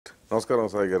నమస్కారం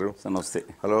సాయి గారు. నమస్తే.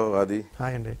 హలో ఆది.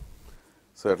 హాయ్ అండి.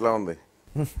 సో ఎట్లా ఉంది?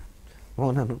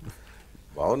 బాగున్నాను.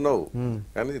 బాగున్నావు,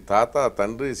 కానీ తాత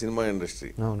తండ్రి సినిమా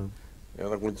ఇండస్ట్రీ అవును,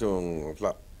 ఏమైనా కొంచెం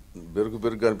అట్లా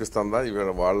బెరుకు అనిపిస్తుందా?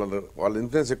 ఇవాళ వాళ్ళ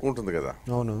ఇన్ఫ్లుయెన్స్ ఎక్కువ ఉంటుంది కదా.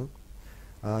 అవును,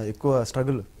 ఎక్కువ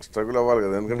స్ట్రగుల్ అవ్వాలి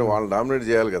కదా, ఎందుకంటే వాళ్ళని డామినేట్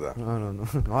చేయాలి కదా. అవునవును,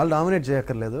 వాళ్ళు డామినేట్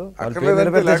చేయక్కర్లేదు.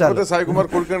 లేకపోతే సాయి కుమార్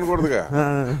కొడుకు అనకూడదుగా.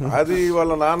 అది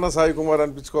వాళ్ళ నాన్న సాయి కుమార్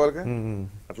అనిపించుకోవాలిగా.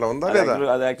 అట్లా ఉందా లేదా?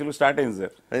 అది యాక్చువల్గా స్టార్ట్ అయింది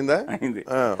సార్. అయింది.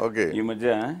 ఓకే. ఈ మధ్య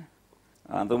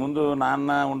అంతకుముందు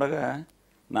నాన్న ఉండగా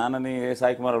నాన్నని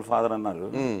సాయి కుమార్ వాళ్ళ ఫాదర్ అన్నారు.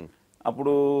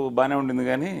 అప్పుడు బాగానే ఉండింది,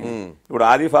 కానీ ఇప్పుడు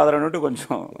ఆది ఫాదర్ అన్నట్టు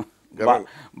కొంచెం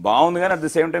బాగుంది, కానీ అట్ ది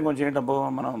సేమ్ టైం కొంచెం ఏంటబ్బో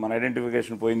మన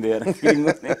ఐడెంటిఫికేషన్ పోయింది అని ఫీలింగ్.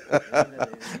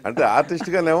 అంటే ఆర్టిస్ట్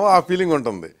గానేమో ఆ ఫీలింగ్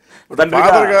ఉంటుంది.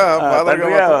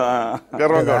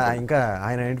 ఇంకా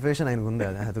ఆయన ఐడెంటిఫికేషన్ ఆయనకు ఉంది,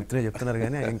 అది ఉత్తరే చెప్తున్నారు,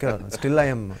 కానీ ఇంకా still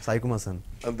I'm Sai Kumar sun.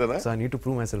 అంతేనా? So I need to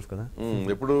prove my self కదా.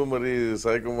 ఎప్పుడు మరి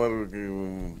సాయి కుమార్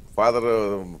ఫాదర్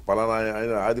పలానా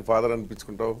ఆయన ఆది ఫాదర్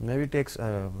అనిపించుకుంటావు? మేబీ టేక్స్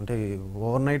అంటే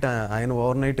ఓవర్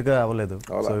నైట్ గా అవ్వలేదు.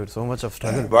 So it's so much of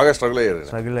struggle. బాగా స్ట్రగుల్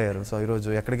అయ్యారు. సో ఈ రోజు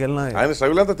ఎక్కడికి వెళ్ళినా ఆయన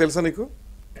స్ట్రగుల్ అంతా తెలుసా నీకు?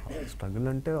 స్ట్రగుల్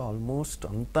అంటే ఆల్మోస్ట్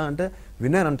అంతా అంటే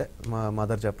విన్నాను, అంటే మా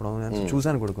మదర్ చెప్పడం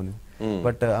చూశాను కూడా కొన్ని.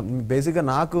 బట్ బేసిక్గా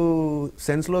నాకు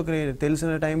సెన్స్లోకి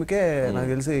తెలిసిన టైంకే నాకు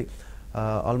తెలిసి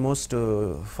ఆల్మోస్ట్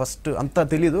ఫస్ట్ అంతా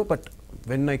తెలీదు. But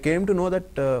when I came to know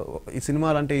that ఈ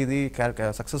సినిమాలు అంటే ఇది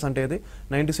సక్సెస్ అంటే ఇది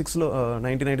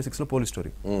 1996లో police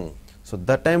story. So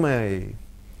that time I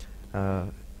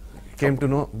came to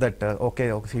know that okay,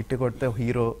 ఒక హిట్ కొడితే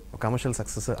హీరో కమర్షియల్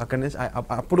సక్సెస్ అక్కడి నుంచి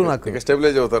అప్పుడు నాకు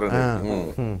స్టెబిలైజ్ అవుతారు.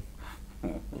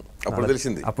 అప్పుడు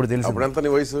తెలిసింది. అప్పుడు ఎంత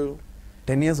నీ వయసు?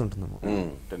 10 years ఉంటుందమ్మా.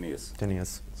 10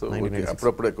 years.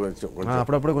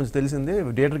 అప్పుడప్పుడు కొంచెం తెలిసింది,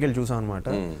 థియేటర్కి వెళ్ళి చూసాం అనమాట.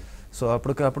 సో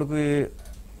అప్పటికి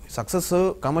సక్సెస్,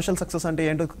 కమర్షియల్ సక్సెస్ అంటే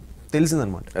ఏంటో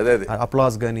తెలిసిందనమాట.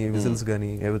 అప్లాస్ కానీ విజిల్స్ కానీ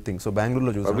ఎవ్రీథింగ్. సో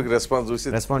బెంగళూరులో చూసాను,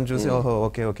 రెస్పాన్స్ చూసి ఓహో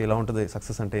ఓకే ఇలా ఉంటుంది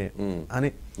సక్సెస్ అంటే అని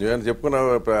చెప్పుకున్నా.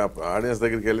 ఆడియన్స్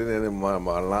దగ్గరికి వెళ్ళి నేను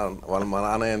మా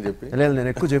నాన్న అని చెప్పి లేదు, నేను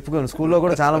ఎక్కువ చెప్పుకోను. స్కూల్లో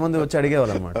కూడా చాలా మంది వచ్చి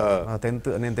అడిగేవాళ్ళు అనమాట.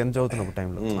 నేను 10th చదువుతున్నప్పుడు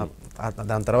టైంలో.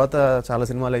 దాని తర్వాత చాలా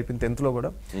సినిమాలు అయిపోయింది. 10th లో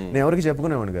కూడా నేను ఎవరికి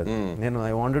చెప్పుకునేవాడిని కాదు. నేను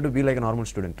I wanted to be like normal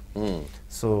student.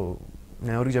 So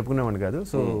నేను ఎవరికి చెప్పుకునేవాడిని కాదు.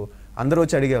 సో అందరూ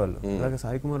వచ్చి అడిగేవాళ్ళు, అలాగే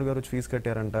సాయి కుమార్ గారు వచ్చి ఫీజు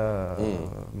కట్టారంట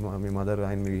మీ మదర్,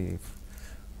 ఆయన మీ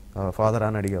ఫాదర్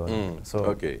అని అడిగేవాళ్ళు. సో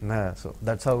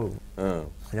దట్స్ హౌ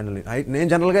జనరల్లీ నేను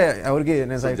జనరల్గా ఎవరికి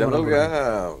జనరల్గా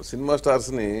సినిమా స్టార్స్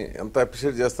ని ఎంత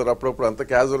అప్రిషియేట్ చేస్తారు, అప్పుడప్పుడు అంత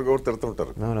క్యాజువల్ గా కూడా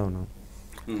తిడుతుంటారు. అవునవును.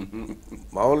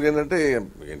 మామూలుగా ఏంటంటే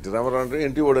ఎన్టీ రామారావు అంటే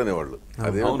ఎన్టీ ఓడి అనేవాళ్ళు.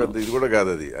 అదేమో పెద్ద ఇది కూడా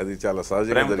కాదు, అది చాలా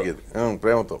సహజంగా జరిగేది,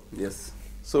 ప్రేమతో.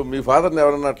 సో మీ ఫాదర్ని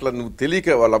ఎవరన్నా అట్లా నువ్వు తెలియక,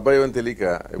 వాళ్ళ అబ్బాయి అని తెలియక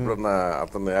ఎప్పుడన్నా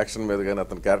అతని యాక్షన్ మీద కానీ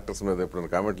అతని క్యారెక్టర్స్ మీద ఎప్పుడన్నా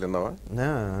కామెంట్లు విన్నావా?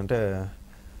 అంటే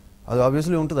అది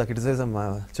ఆబ్వియస్లీ ఉంటుంది, క్రిటిసైజం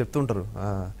చెప్తుంటారు.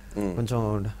 కొంచెం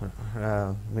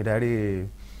మీ డాడీ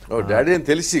అని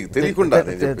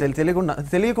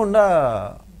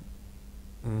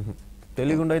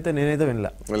తెలియకుండా అయితే నేనైతే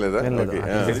వినలేదు.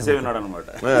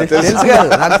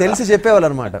 నాకు తెలిసి చెప్పేవాళ్ళు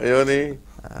అనమాట.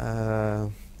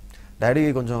 డాడీ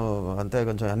కొంచెం అంతే,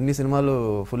 కొంచెం అన్ని సినిమాలు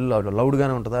ఫుల్ లౌడ్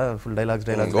గానే ఉంటుందా, ఫుల్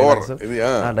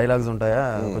డైలాగ్స్ ఉంటాయా,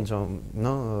 కొంచెం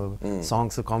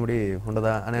సాంగ్స్ కామెడీ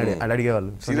ఉండదా అని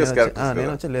అడిగేవాళ్ళు. నేను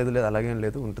వచ్చి లేదు అలాగేం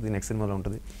లేదు, ఉంటుంది, నెక్స్ట్ సినిమాలో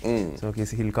ఉంటుంది. So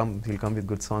hill come with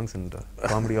good songs and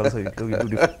comedy also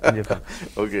అని చెప్పాను.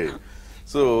 ఓకే.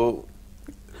 సో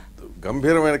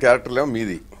గంభీరమైన క్యారెక్టర్లేమో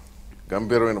మీది,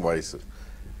 గంభీరమైన వాయిస్.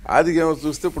 ఆదికేమో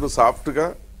చూస్తే ఇప్పుడు సాఫ్ట్గా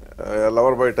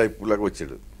లవర్ బాయ్ టైప్ లాగా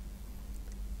వచ్చాడు.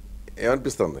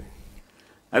 ఏమనిపిస్తుంది?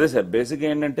 అదే సార్, బేసిక్గా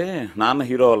ఏంటంటే నాన్న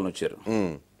హీరో వాళ్ళని వచ్చారు.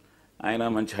 ఆయన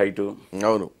మంచి హైటు.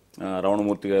 అవును.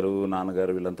 రమణమూర్తి గారు,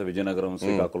 నాన్నగారు వీళ్ళంతా విజయనగరం,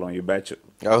 శ్రీకాకుళం ఈ బ్యాచ్.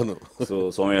 అవును. సో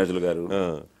సోమయాజులు గారు,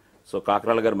 సో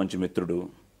కాకరాల గారు మంచి మిత్రుడు.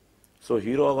 సో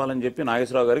హీరో అవ్వాలని చెప్పి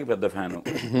నాగేశ్వరరావు గారికి పెద్ద ఫ్యాను.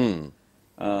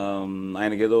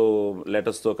 ఆయనకి ఏదో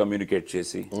లెటర్స్తో కమ్యూనికేట్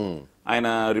చేసి ఆయన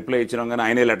రిప్లై ఇచ్చినాగానే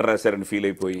ఆయనే లెటర్ రాశారని ఫీల్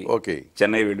అయిపోయి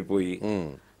చెన్నై వెళ్ళిపోయి,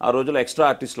 ఆ రోజుల్లో ఎక్స్ట్రా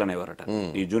ఆర్టిస్టులు అనేవారట,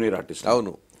 ఈ జూనియర్ ఆర్టిస్ట్.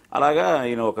 అవును. అలాగా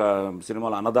ఈయన ఒక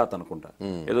సినిమాలో అన్నదాత అనుకుంటా,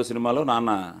 ఏదో సినిమాలో నాన్న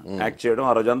యాక్ట్ చేయడం.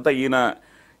 ఆ రోజంతా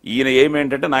ఈయన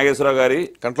ఏమేంటంటే నాగేశ్వరరావు గారి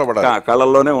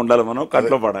కళ్ళల్లోనే ఉండాలి, మనం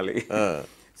కంట్లో పడాలి.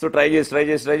 సో ట్రై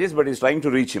చేసి but is trying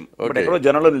to reach him. But ఎక్కడో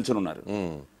జనంలో నిల్చుని ఉన్నారు.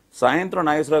 సాయంత్రం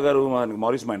నాగేశ్వరరావు గారు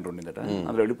మారిస్ మైండ్ ఉండిందట,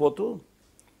 అందులో వెళ్ళిపోతూ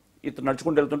ఇతను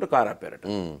నడుచుకుంటూ వెళ్తుంటే కారు ఆపారట.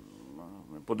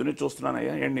 పొద్దున్నే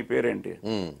చూస్తున్నానయ్యా, ఏంటి నీ పేరేంటి?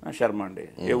 శర్మ అండి.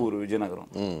 ఏ ఊరు? విజయనగరం.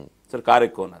 సరే కారు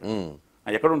ఎక్కువ ఉన్నారు.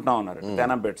 ఎక్కడ ఉంటున్నావు అన్నారు.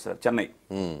 తేనాంపేట సార్, చెన్నై.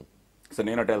 సార్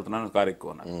నేను అటు వెళ్తున్నాను, కారు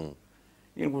ఎక్కువ ఉన్నారు.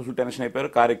 ఈయన కొంచెం టెన్షన్ అయిపోయారు.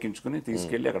 కారు ఎక్కించుకుని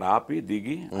తీసుకెళ్ళి అక్కడ ఆపి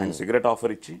దిగి ఆయన సిగరెట్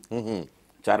ఆఫర్ ఇచ్చి,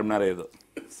 చార్మినార్ ఏదో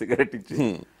సిగరెట్ ఇచ్చి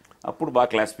అప్పుడు బాగా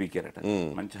క్లాస్ పీకారట.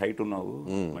 మంచి హైట్ ఉన్నావు,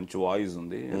 మంచి వాయిస్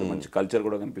ఉంది, మంచి కల్చర్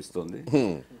కూడా కనిపిస్తుంది,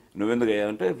 నువ్వెందుకు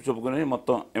అంటే చెప్పుకుని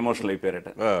మొత్తం ఎమోషనల్ అయిపోయారట.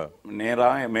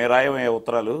 మేరాయ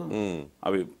ఉత్తరాలు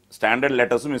అవి స్టాండర్డ్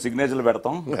లెటర్స్, మేము సిగ్నేచర్లు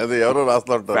పెడతాం, ఎవరో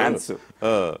రాస్తారు ఫ్యాన్స్.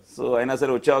 సో అయినా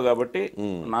సరే వచ్చావు కాబట్టి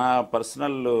నా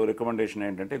పర్సనల్ రికమెండేషన్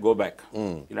ఏంటంటే గో బ్యాక్.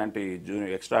 ఇలాంటి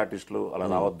ఎక్స్ట్రా ఆర్టిస్టులు అలా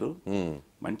రావద్దు,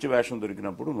 మంచి వేషం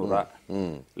దొరికినప్పుడు నువ్వు రా,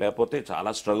 లేకపోతే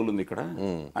చాలా స్ట్రగుల్ ఉంది ఇక్కడ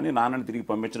అని నాన్నని తిరిగి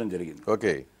పంపించడం జరిగింది.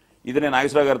 ఓకే, ఇది నేను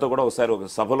నాగేశ్వరరావు గారితో కూడా ఒకసారి ఒక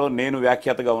సభలో నేను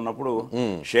వ్యాఖ్యాతగా ఉన్నప్పుడు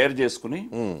షేర్ చేసుకుని,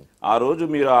 ఆ రోజు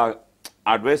మీరు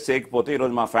అడ్వైస్ చేయకపోతే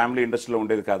ఈరోజు మా ఫ్యామిలీ ఇండస్ట్రీలో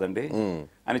ఉండేది కాదండి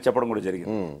అని చెప్పడం కూడా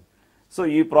జరిగింది. సో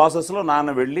ఈ ప్రాసెస్లో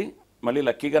నాన్న వెళ్ళి మళ్ళీ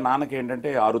లక్కీగా నాన్నకి ఏంటంటే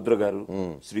ఆరుద్ర గారు,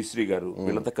 శ్రీశ్రీ గారు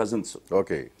వీళ్ళంతా కజిన్స్.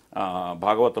 ఓకే,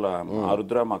 భాగవతుల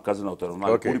ఆరుద్ర మా కజిన్ అవుతారు, మా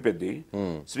పూడిపెద్ది.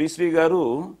 శ్రీశ్రీ గారు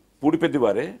పూడిపెద్ది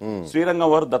వారే, శ్రీరంగం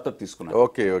వారు దత్తత తీసుకున్నారు.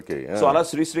 Okay okay. సో అలా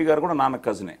శ్రీశ్రీ గారు కూడా నాన్న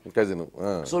cousin.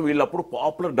 So వీళ్ళప్పుడు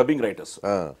popular dubbing writers.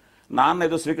 నాన్న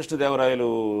ఏదో శ్రీకృష్ణదేవరాయలు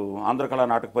ఆంధ్రకళా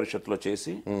నాటక పరిషత్తులో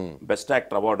చేసి బెస్ట్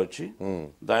యాక్టర్ అవార్డు వచ్చి,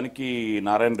 దానికి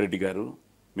నారాయణ రెడ్డి గారు,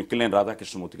 మిక్కిలేని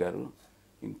రాధాకృష్ణమూర్తి గారు,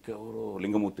 ఇంకెవరో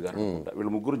లింగమూర్తి గారు,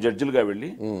 వీళ్ళు ముగ్గురు జడ్జిలుగా వెళ్ళి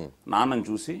నాన్నని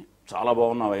చూసి చాలా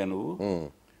బాగున్నావయ్యా నువ్వు,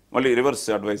 మళ్ళీ రివర్స్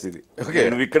అడ్వైస్ ఇది,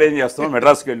 నువ్వు ఇక్కడ ఏం చేస్తావు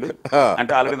మెడ్రాస్కి వెళ్ళు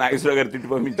అంటే ఆల్రెడీ నాగేశ్వరరావు గారు తిట్టి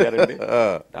పంపించారండి.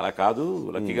 అలా కాదు,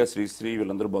 లక్కీగా శ్రీశ్రీ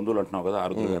వీళ్ళందరూ బంధువులు అంటున్నావు కదా,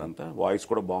 ఆరుద్ర గారు అంతా వాయిస్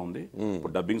కూడా బాగుంది,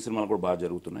 ఇప్పుడు డబ్బింగ్ సినిమాలు కూడా బాగా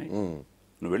జరుగుతున్నాయి,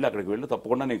 నువ్వు వెళ్ళి అక్కడికి వెళ్ళి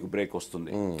తప్పకుండా నీకు బ్రేక్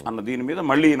వస్తుంది అన్న దీని మీద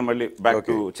మళ్ళీ బ్యాక్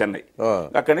టు చెన్నై.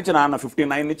 అక్కడి నుంచి నాన్న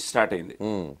 59 నుంచి స్టార్ట్ అయింది.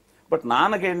 బట్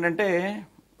నాన్నకి ఏంటంటే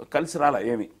కలిసి రాలా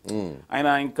ఏమి, ఆయన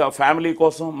ఇంకా ఫ్యామిలీ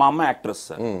కోసం. మా అమ్మ యాక్ట్రెస్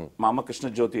సార్, మా అమ్మ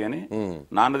కృష్ణజ్యోతి అని,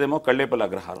 నాన్నదేమో కళ్ళేపల్లి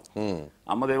అగ్రహారం,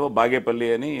 అమ్మదేమో బాగేపల్లి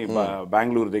అని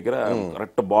బెంగళూరు దగ్గర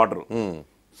కరెక్ట్ బార్డర్.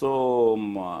 సో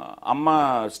అమ్మ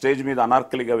స్టేజ్ మీద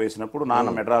అనార్కలిగా వేసినప్పుడు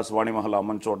నాన్న మెడ్రాస్ వాణిమహల్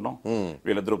అమ్మని చూడడం,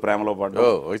 వీళ్ళిద్దరూ ప్రేమలో పడ్డం,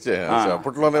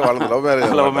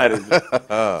 love marriage.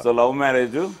 So love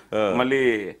marriage మళ్ళీ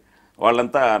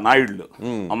వాళ్ళంతా నాయుడులు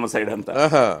అమ్మ సైడ్ అంతా,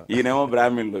 ఈయనేమో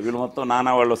బ్రాహ్మణులు, వీళ్ళు మొత్తం నాన్న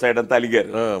వాళ్ళ సైడ్ అంతా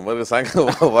అలిగారు. మరి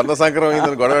వర్ణ సంక్రమం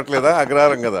అయిందని గొడవట్లేదా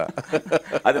అగ్రహారం కదా?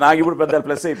 అది నాకు ఇప్పుడు పెద్ద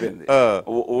ప్లస్ అయిపోయింది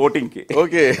ఓటింగ్ కి.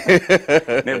 ఓకే,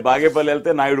 నేను బాగేపల్లి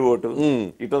వెళ్తే నాయుడు ఓటు,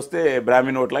 ఇటు వస్తే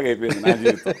బ్రాహ్మణ్ ఓటు లాగా అయిపోయింది నా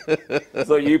జీవితం.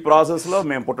 సో ఈ ప్రాసెస్ లో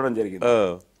మేము పుట్టడం జరిగింది.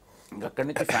 అక్కడి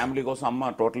నుంచి ఫ్యామిలీ కోసం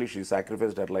అమ్మ totally she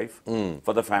sacrificed her life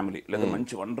for the family. లేదా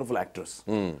మంచి వండర్ఫుల్ యాక్ట్రెస్.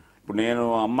 ఇప్పుడు నేను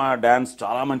అమ్మ డాన్స్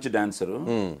చాలా మంచి డాన్సర్.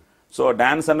 సో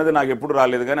డాన్స్ అన్నది నాకు ఎప్పుడు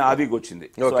రాలేదు కానీ ఆదికి వచ్చింది.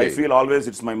 So I feel always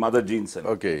it's my mother genes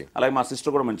అని. అలాగే మా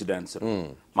సిస్టర్ కూడా మంచి డాన్సర్,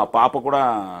 మా పాప కూడా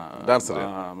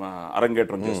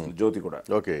అరంగేట్రం చేసింది, జ్యోతి కూడా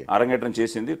అరంగేట్రం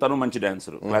చేసింది, తను మంచి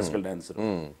డాన్సర్, క్లాసికల్ డాన్సర్.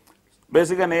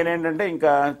 బేసిక్గా నేనేంటంటే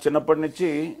ఇంకా చిన్నప్పటి నుంచి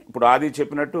ఇప్పుడు ఆది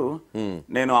చెప్పినట్టు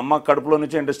నేను అమ్మ కడుపులో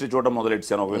నుంచి ఇండస్ట్రీ చూడడం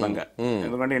మొదలెట్టాను ఒక విధంగా.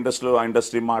 ఎందుకంటే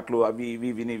ఇండస్ట్రీ మాటలు అవి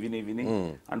ఇవి విని విని విని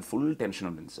అండ్ ఫుల్ టెన్షన్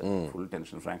ఉంటుంది sir, full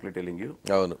tension frankly telling you.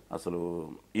 అసలు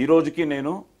ఈ రోజుకి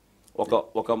నేను ఒక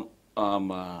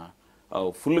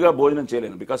ఫుల్ గా భోజనం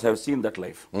చేయలేను, because I have seen that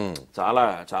life. చాలా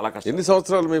చాలా కష్టం. ఎన్ని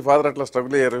సంవత్సరాలు మీ ఫాదర్ అట్లా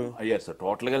స్ట్రగుల్ అయ్యారు సార్?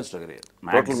 టోటల్ గా స్ట్రగుల్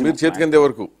అయ్యారు,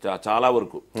 వరకు చాలా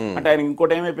వరకు. అంటే ఆయన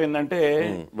ఇంకోటి ఏమైపోయిందంటే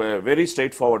వెరీ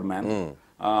స్ట్రైట్ ఫార్వర్డ్ మ్యాన్.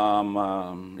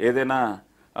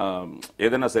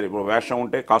 ఏదైనా సరే ఇప్పుడు వేషం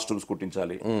ఉంటే కాస్ట్యూమ్స్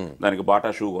కుట్టించాలి, దానికి బాటా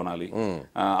షూ కొనాలి.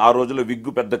 ఆ రోజుల్లో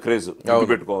విగ్గు పెద్ద క్రేజ్, విగ్గు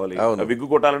పెట్టుకోవాలి, విగ్గు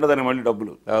కొట్టాలంటే దానికి మళ్ళీ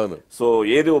డబ్బులు. సో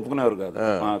ఏది ఒప్పుకునేవారు కాదు.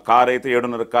 కార్ అయితే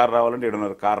 7:30 కార్ రావాలంటే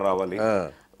 7:30 కార్ రావాలి.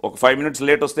 ఒక 5 minutes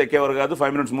లేట్ వస్తే ఎక్కేవారు కాదు,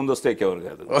 5 minutes ముందు వస్తే ఎక్కేవారు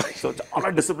కాదు. సో చాలా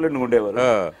డిసిప్లిన్ ఉండేవారు.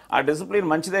 ఆ డిసిప్లిన్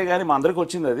మంచిదే కానీ మా అందరికి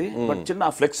వచ్చింది అది, బట్ చిన్న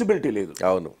ఫ్లెక్సిబిలిటీ లేదు.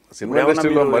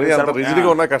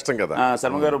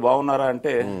 శర్మ గారు బాగున్నారా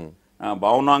అంటే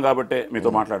బాగున్నాం కాబట్టే మీతో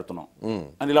మాట్లాడుతున్నాం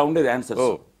అని ఇలా ఉండేది ఆన్సర్.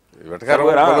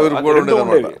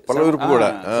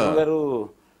 గారు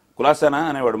కులాసానా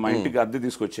అనేవాడు, మా ఇంటికి అద్దె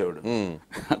తీసుకొచ్చేవాడు,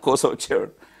 కోసం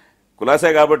వచ్చేవాడు, కులాసే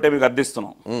కాబట్టే మీకు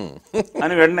అర్థిస్తున్నాం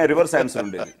అని వెంటనే రివర్స్ ఆన్సర్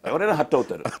ఉండేది. ఎవరైనా హర్ట్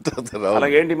అవుతారు.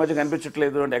 అలాగే ఏంటి ఈ మధ్య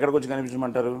కనిపించట్లేదు అంటే ఎక్కడికి వచ్చి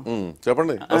కనిపించమంటారు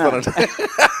చెప్పండి.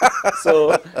 సో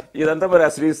ఇదంతా మరి ఆ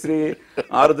శ్రీశ్రీ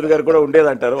ఆరుద్ర గారు కూడా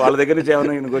ఉండేదంటారు. వాళ్ళ దగ్గర నుంచి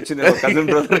ఏమైనా ఈయనకు వచ్చింది కజిన్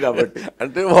బ్రదర్ కాబట్టి,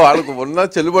 అంటే వాళ్ళకు ఉన్న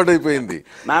చెల్లుబాటు అయిపోయింది,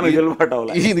 నాన్న చెల్లుబాటు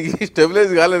అవ్వాలి,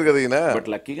 స్టెబిలైజ్ కాలేదు కదా ఈయన. బట్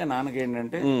లక్కీగా నాన్నకి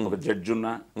ఏంటంటే ఒక జడ్జ్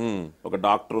ఉన్నా, ఒక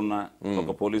డాక్టర్ ఉన్నా,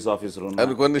 ఒక పోలీస్ ఆఫీసర్ ఉన్నా,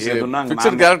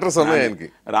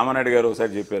 రామానాయుడు గారు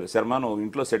ఒకసారి చెప్పారు, శర్మ నువ్వు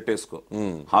ఇంట్లో సెట్ వేసుకో,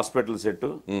 హాస్పిటల్ సెట్,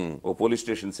 ఒక పోలీస్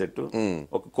స్టేషన్ సెట్,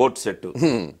 ఒక కోర్ట్ సెట్,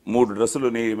 3 డ్రెస్సులు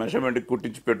నీ మెజర్మెంట్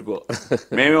కుట్టించి పెట్టుకో,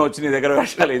 మేమే వచ్చి నీ దగ్గర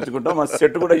వేషాలు ఎంచుకుంటాం, మా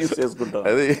సెట్ కూడా యూజ్ చేసుకుంటాం.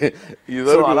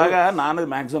 అలాగా నాన్నది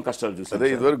మాక్సిమం కష్టాలు చూసారు.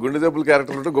 ఇదివరకు గుండె జబ్బులు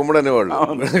క్యారెక్టర్ ఉంటే గుమ్మడి అనేవాళ్ళు,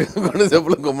 గుండె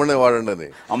జబ్బులు గుమ్మడి వాడండి అని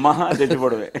అమ్మా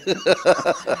చచ్చిపోవడమే.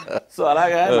 సో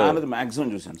అలాగా నాన్నది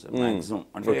మాక్సిమం చూసాను సార్. మాక్సిమం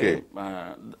అంటే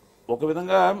ఒక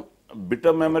విధంగా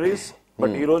బిటర్ మెమరీస్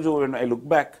బట్ ఈ రోజు I look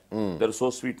back there so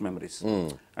sweet memories.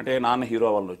 అంటే నాన్న హీరో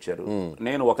వాళ్ళు వచ్చారు,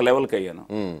 నేను ఒక లెవెల్కి అయ్యాను.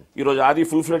 ఈ రోజు ఆది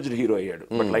ఫుల్ ఫ్లెడ్జ్డ్ హీరో అయ్యాడు.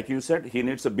 But like you said he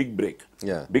needs a big break.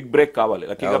 Big break కావాలి.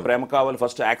 లక్కీగా ప్రేమ కావాలి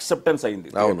ఫస్ట్ యాక్సెప్టెన్స్ అయింది.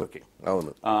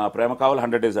 ప్రేమ కావాలి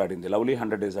 100 days ఆడింది, లవ్లీ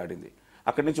 100 days ఆడింది.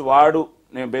 అక్కడి నుంచి వాడు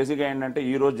నేను బేసిక్గా ఏంటంటే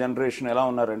ఈ రోజు జనరేషన్ ఎలా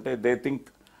ఉన్నారంటే దే థింక్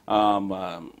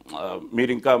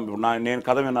మీరు ఇంకా నేను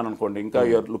కథ విన్నాను అనుకోండి, ఇంకా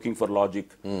you're looking for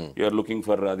logic, you're looking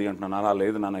for అది అంటున్నాను. అలా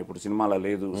లేదు నాన్న, ఇప్పుడు సినిమా అలా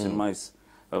లేదు, cinema is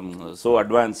so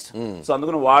advanced. So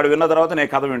అందుకని వాడు విన్న తర్వాత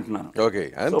నేను కథ వింటున్నాను. ఓకే,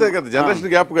 అంతే కదా,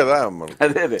 జనరేషన్ గ్యాప్ కదా.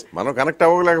 అదే మనం కనెక్ట్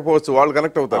అవ్వలేకపోవచ్చు, వాళ్ళు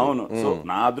కనెక్ట్ అవుతారు. అవును. సో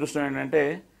నా అదృష్టం ఏంటంటే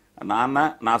నాన్న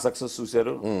నా సక్సెస్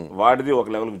చూశారు, వాడిది ఒక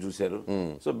లెవెల్ కి చూశారు.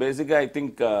 సో బేసిక్ గా ఐ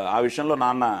థింక్ ఆ విషయంలో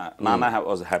నాన్న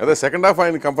వాజ్ హ్యాపీ. సెకండ్ హాఫ్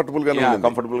ఆయన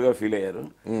కంఫర్టబుల్ గా ఫీల్ అయ్యారు.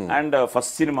 అండ్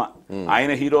ఫస్ట్ సినిమా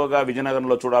ఆయన హీరోగా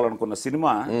విజయనగరంలో చూడాలనుకున్న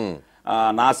సినిమా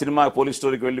నా సినిమా పోలీస్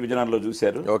స్టోరీకి వెళ్ళి విజయనగరంలో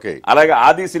చూశారు. అలాగే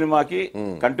ఆది సినిమాకి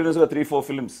కంటిన్యూస్ గా 3-4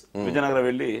 ఫిల్మ్స్ విజయనగరం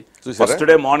వెళ్ళి ఫస్ట్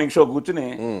డే మార్నింగ్ షో కూర్చుని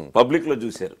పబ్లిక్ లో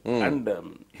చూశారు. అండ్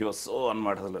హీ వాజ్ సో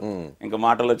అన్నమాట, అసలు ఇంకా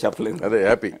మాటల్లో చెప్పలేదు.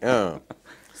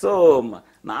 సో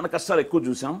నాన్న కష్టాలు ఎక్కువ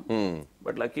చూసాం.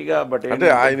 బట్ లక్కీగా బట్ అంటే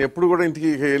ఆయన ఎప్పుడు కూడా ఇంటికి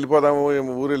వెళ్ళిపోదాము,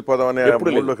 ఊరు వెళ్ళిపోదాం అనే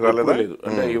లేదు.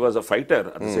 అంటే he was a fighter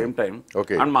at the same time.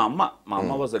 And మా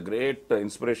అమ్మ was a great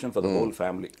inspiration for the whole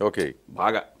family.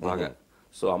 బాగా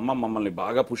సో అమ్మ మమ్మల్ని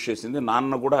బాగా పుష్ చేసింది.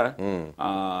 నాన్న కూడా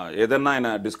ఏదన్నా ఆయన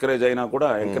డిస్కరేజ్ అయినా కూడా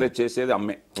ఎంకరేజ్ చేసేది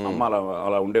అమ్మే. అమ్మ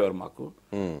అలా ఉండేవారు మాకు.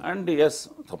 అండ్ ఎస్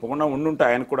తప్పకుండా ఉండుంటే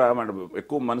ఆయన కూడా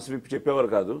ఎక్కువ మనసు విప్పి చెప్పేవారు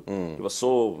కాదు. సో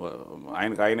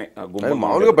ఆయనే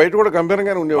మామూలుగా బయట కూడా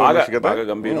గంభీరంగానే ఉండేవారు, బాగా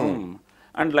గంభీరం.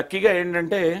 అండ్ లక్కీగా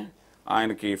ఏంటంటే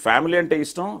ఆయనకి ఫ్యామిలీ అంటే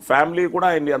ఇష్టం. ఫ్యామిలీ కూడా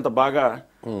ఆయన్ని అంత బాగా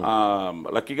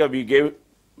లక్కీగా we gave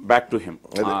back to him.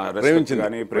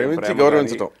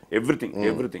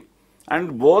 Everything. And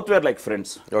both wear like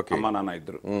friends. అమ్మా నాన్న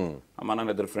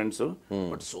ఇద్దరు friends.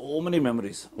 But so many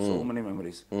memories.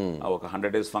 ఒక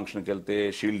 100 days ఫంక్షన్కి వెళ్తే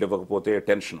షీల్డ్ ఇవ్వకపోతే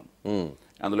టెన్షన్.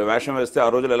 అందులో వేషం వేస్తే ఆ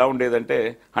రోజులు ఎలా ఉండేదంటే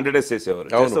 100 days చేసేవారు,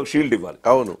 షీల్డ్ ఇవ్వాలి.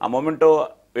 ఆ మూమెంట్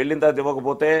వెళ్ళిన తర్వాత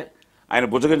ఇవ్వకపోతే ఆయన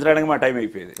బుజ్జగించడానికి మా టైం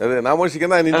అయిపోయేది.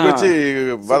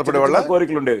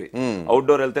 కోరికలు ఉండేవి.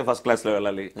 అవుట్డోర్ వెళ్తే ఫస్ట్ క్లాస్ లో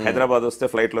వెళ్ళాలి, హైదరాబాద్ వస్తే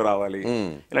ఫ్లైట్ లో రావాలి,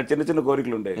 ఇలా చిన్న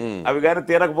కోరికలు ఉండేవి. అవి కానీ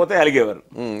తీరకపోతే అలిగేవారు.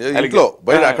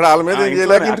 అక్కడ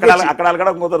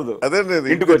అలగడం కుదరదు,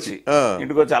 ఇంటికి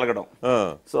వచ్చి అలగడం.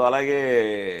 సో అలాగే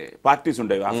పార్టీస్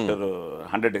ఉండేవి ఆఫ్టర్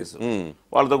 100 days.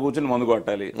 వాళ్ళతో కూర్చొని మందు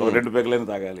కొట్టాలి, ఒక 2 పెగ్గులైనా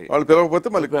తాగాలి. వాళ్ళు పిలవకపోతే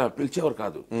మళ్ళీ పిలిచేవారు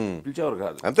కాదు.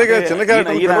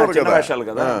 చిన్న వేషాలు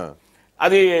కదా.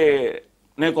 అది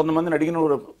నేను కొంతమందిని అడిగిన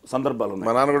సందర్భాలు ఉన్నాయి.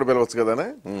 మా నాన్న కూడా పిలవచ్చు కదా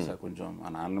సార్, కొంచెం మా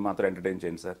నాన్నని మాత్రం ఎంటర్టైన్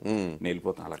చేయండి సార్, నేను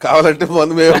వెళ్ళిపోతాను. అలా కావాలంటే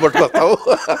మందు మేము పట్టుకొస్తావు.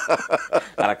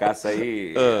 అలా కాస్త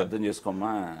అర్థం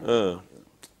చేసుకోమ్మా,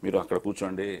 మీరు అక్కడ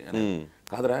కూర్చోండి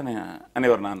కాదురా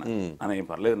అనేవారు నాన్న. అని ఏం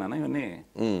పర్లేదు నాన్న, ఇవన్నీ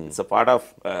it's a part of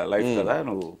life కదా.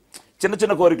 నువ్వు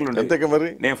చిన్న కోరికలు ఉండేవి.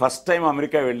 నేను ఫస్ట్ టైం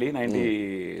అమెరికా వెళ్ళి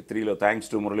 93లో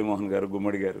థ్యాంక్స్ టు మురళీమోహన్ గారు,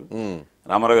 గుమ్మడి గారు,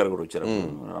 రామారావు గారు కూడా వచ్చారు.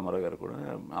 రామారావు గారు కూడా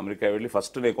అమెరికా వెళ్ళి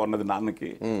ఫస్ట్ నేను కొన్నది నాన్నకి.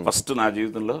 ఫస్ట్ నా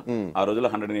జీవితంలో ఆ రోజుల్లో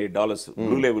 $108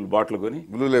 బ్లూ లేబుల్ బాటిల్ కొని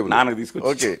నాన్నకి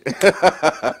తీసుకొచ్చి,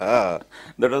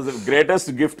 that was the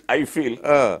greatest gift I feel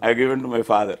I given to my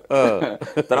father.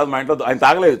 తర్వాత మా ఇంట్లో ఆయన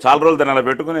తాగలేదు చాలా రోజులు, దాన్ని అలా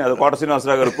పెట్టుకుని, అది కోట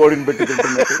శ్రీనివాసరావు గారు కోడిని పెట్టి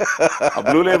తింటున్నట్టు ఆ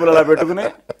బ్లూ లేబుల్ అలా పెట్టుకుని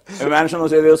మ్యాన్షన్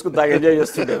హౌస్ వేసుకుని తాగి ఎంజాయ్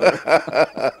చేస్తుండేవారు.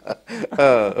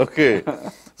 ఓకే,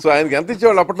 సో ఆయనకి ఎంత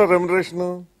ఇచ్చేవాళ్ళు అప్పట్లో రెమ్యునరేషన్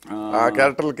ఆ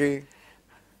క్యారెక్టర్లకి?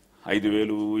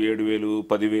 5,000, 7,000,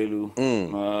 10,000.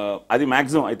 అది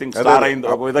మాక్సిమం ఐ థింక్ స్టార్ అయింది.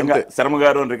 ఒక విధంగా శర్మ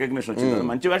గారు అని రికగ్నిషన్ వచ్చింది.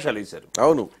 మంచి వేషాలు వేశారు.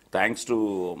 అవును, థ్యాంక్స్ టు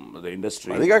ద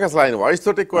ఇండస్ట్రీ. అసలు ఆయన వాయిస్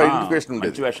తోటి ఎక్కువ ఐడెంటిఫికేషన్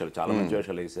ఉండేది. మంచి వేషాలు, చాలా మంచి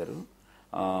వేషాలు వేశారు.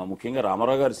 ముఖ్యంగా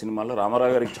రామారావు గారి సినిమాల్లో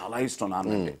రామారావు గారికి చాలా ఇష్టం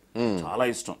నాన్న అంటే, చాలా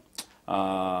ఇష్టం.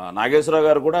 నాగేశ్వరరావు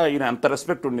గారు కూడా ఈయన ఎంత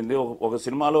రెస్పెక్ట్ ఉండింది. ఒక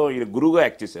సినిమాలో ఈయన గురువుగా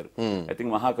యాక్ట్ చేశారు, ఐ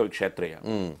థింక్ మహాకవి క్షేత్రయ్య.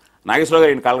 నాగేశ్వరరావు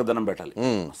గారు ఈయన కాళ్ళకు దండం పెట్టాలి,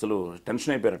 అసలు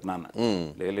టెన్షన్ అయిపోయారట నాన్న.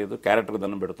 లేదు క్యారెక్టర్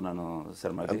దండం పెడుతున్నాను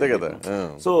శర్మ, అంతే కదా.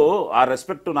 సో ఆ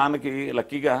రెస్పెక్ట్ నాన్నకి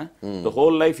లక్కీగా ద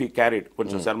హోల్ లైఫ్ ఈ క్యారీడ్.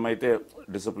 కొంచెం శర్మ అయితే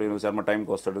డిసిప్లిన్, శర్మ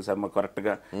టైంకి వస్తాడు, శర్మ కరెక్ట్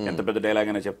గా ఎంత పెద్ద డైలాగ్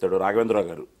అయినా చెప్తాడు. రాఘవేంద్రరావు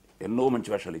గారు ఎన్నో మంచి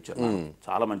వేషాలు ఇచ్చారు,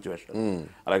 చాలా మంచి వేషాలు.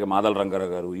 అలాగే మాదల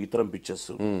రంగారావు గారు, ఈ తరం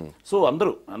పిక్చర్స్. సో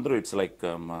అందరూ it's like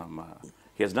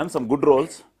he has done some good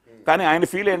roles. కానీ ఆయన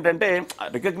ఫీల్ ఏంటంటే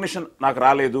రికగ్నిషన్ నాకు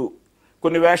రాలేదు.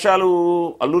 కొన్ని వేషాలు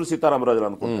అల్లూరి సీతారామరాజు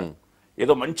అనుకుంటా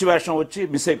ఏదో మంచి వేషం వచ్చి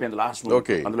మిస్ అయిపోయింది లాస్ట్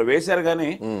మూమెంట్. అందులో వేశారు కానీ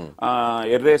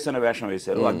ఎర్రేస్ అనే వేషం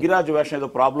వేశారు. అగ్గిరాజు వేషం ఏదో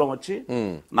ప్రాబ్లం వచ్చి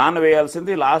నాన్న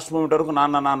వేయాల్సింది లాస్ట్ మూమెంట్ వరకు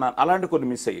నాన్న అలాంటి కొన్ని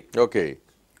మిస్ అయ్యి.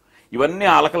 ఇవన్నీ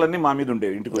అలకలన్నీ మా మీద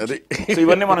ఉండేవి ఇంటికి వచ్చి. సో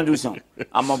ఇవన్నీ మనం చూసాం.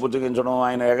 అమ్మ బుజ్జగించడం,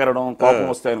 ఆయన ఎగరడం, కోపం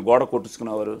వస్తే ఆయన గోడ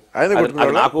కొట్టుకునేవారు.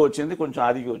 నాకు వచ్చింది, కొంచెం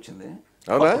ఆదికి వచ్చింది.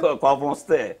 కోపం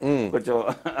వస్తే కొంచెం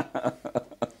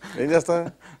ఏం చేస్తా?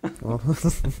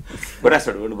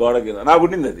 కొట్టేస్తాడు గోడకి. నాకు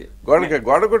ఉండింది అది.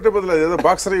 గోడ కొట్టే బదులు ఏదో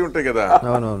బాక్సర్ అయి ఉంటాయి కదా.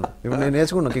 అవునవును, ఇప్పుడు నేను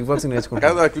నేర్చుకున్నా కిక్ బాక్సింగ్ నేర్చుకున్నా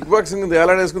కాదు, ఆ కిక్ బాక్సింగ్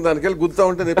ఎలా వేసుకుని దానికి వెళ్ళి గుర్తా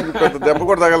ఉంటే దెబ్బ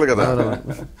కూడా తగలదు కదా.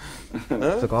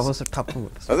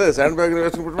 అదే శాండ్ బ్యాగ్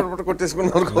వేసుకుని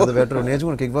కొట్టేసుకున్నాను. బెటర్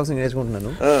నేర్చుకున్నా, కిక్ బాక్సింగ్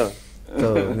నేర్చుకుంటున్నాను.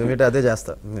 అదే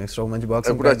చేస్తా నెక్స్ట్ మంచి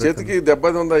బాక్సింగ్. ఇప్పుడు ఆ చేతికి దెబ్బ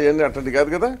ఉందా ఏంటి? అట్లాంటి కాదు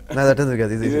కదా.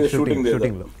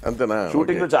 షూటింగ్ లో అంతేనా?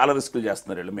 షూటింగ్ లో చాలా రిస్క్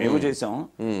చేస్తున్నారు వీళ్ళు. మేము చేసాం,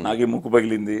 నాకు ఈ ముక్కు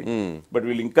పగిలింది. బట్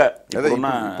వీళ్ళు ఇంకా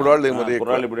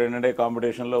ఇప్పుడు ఏంటంటే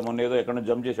కాంపిటీషన్ లో మొన్న ఏదో ఎక్కడ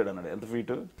జంప్ చేశాడు అన్నాడు. ఎంత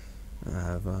ఫీట్?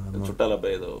 చుట్టాల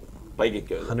ఏదో పైకి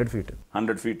ఎక్కాడు.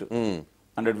 100 feet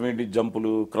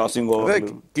జంపులు, క్రాసింగ్ ఓవర్,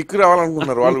 కిక్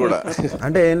రావాలనుకుంటున్నారు వాళ్ళు కూడా.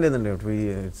 అంటే ఏం లేదండి,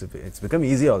 ఇట్స్ బికమ్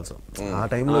ఈజీ ఆల్సో. ఆ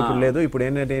టైంలో ఇప్పుడు లేదు. ఇప్పుడు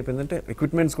ఏంటంటే అయిపోయిందంటే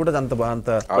ఎక్విప్మెంట్స్ కూడా అంత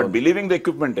బిలీవింగ్ ద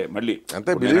ఎక్విప్మెంట్ మళ్ళీ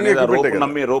అంతే.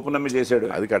 రోపు నమ్మి చేశాడు.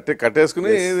 అది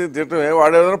కట్టేసుకుని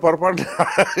వాడేదో పొరపాటు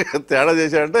తేడా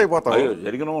చేశాడంటే అయిపోతాం.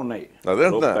 జరిగిన ఉన్నాయి. అదే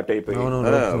కట్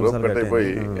అయిపోయి.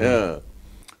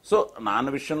 సో నాన్న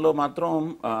విషయంలో మాత్రం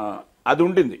అది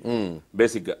ఉండింది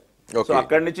బేసిక్ గా. సో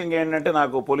అక్కడి నుంచి ఇంకేంటంటే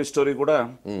నాకు పోలీస్ స్టోరీ కూడా,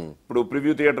 ఇప్పుడు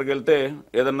ప్రివ్యూ థియేటర్కి వెళ్తే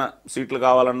ఏదన్నా సీట్లు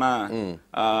కావాలన్నా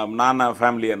నాన్న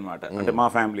ఫ్యామిలీ అన్నమాట, అంటే మా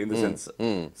family in the sense.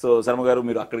 So Sharma గారు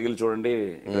మీరు అక్కడికి వెళ్ళి చూడండి,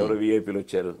 ఎవరో విఐపీలు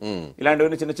వచ్చారు,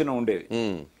 ఇలాంటివన్నీ చిన్న చిన్న ఉండేవి.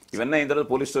 ఇవన్నీ అయిన తర్వాత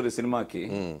పోలీస్ స్టోరీ సినిమాకి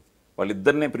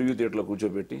వాళ్ళిద్దరినే ప్రివ్యూ థియేటర్ లో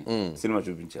కూర్చోబెట్టి సినిమా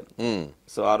చూపించాను.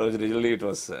 సో ఆ రోజు రియల్లీ ఇట్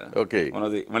వాస్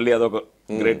మనది మళ్ళీ అదొక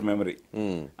గ్రేట్ మెమరీ.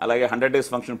 అలాగే 100 days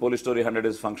function, police story 100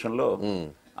 days function లో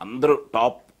అందరూ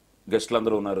టాప్ గెస్ట్లు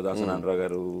అందరూ ఉన్నారు. దాసనారాయణరావు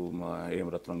గారు, ఏం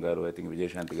రత్నం గారు, ఐ థింక్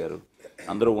విజయశాంతి గారు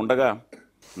అందరూ ఉండగా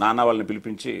నాన్న వాళ్ళని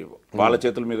పిలిపించి వాళ్ళ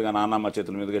చేతుల మీదుగా, నాన్న మా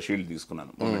చేతుల మీదుగా షీల్డ్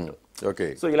తీసుకున్నాను.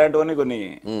 సో ఇలాంటివన్నీ కొన్ని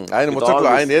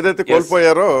ఆయన ఏదైతే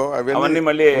కోల్పోయారో అవన్నీ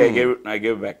మళ్ళీ ఐ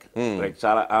గేవ్ బ్యాక్. లైక్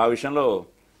చాలా ఆ విషయంలో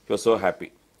you are so happy.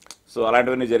 So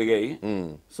అలాంటివన్నీ జరిగాయి.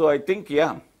 సో ఐ థింక్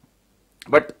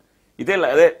బట్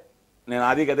అదే నేను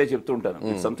ఆదికి అదే చెప్తూ ఉంటాను.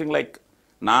 ఇట్స్ సంథింగ్ లైక్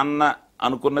నాన్న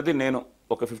అనుకున్నది నేను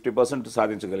ఒక 50%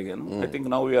 సాధించగలిగాను. I think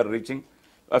now we are reaching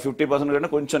 50% కంటే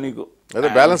కొంచెం నీకు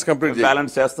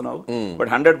బ్యాలెన్స్ చేస్తున్నావు. బట్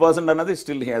 100% అన్నది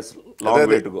still he has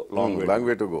long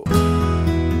way to go.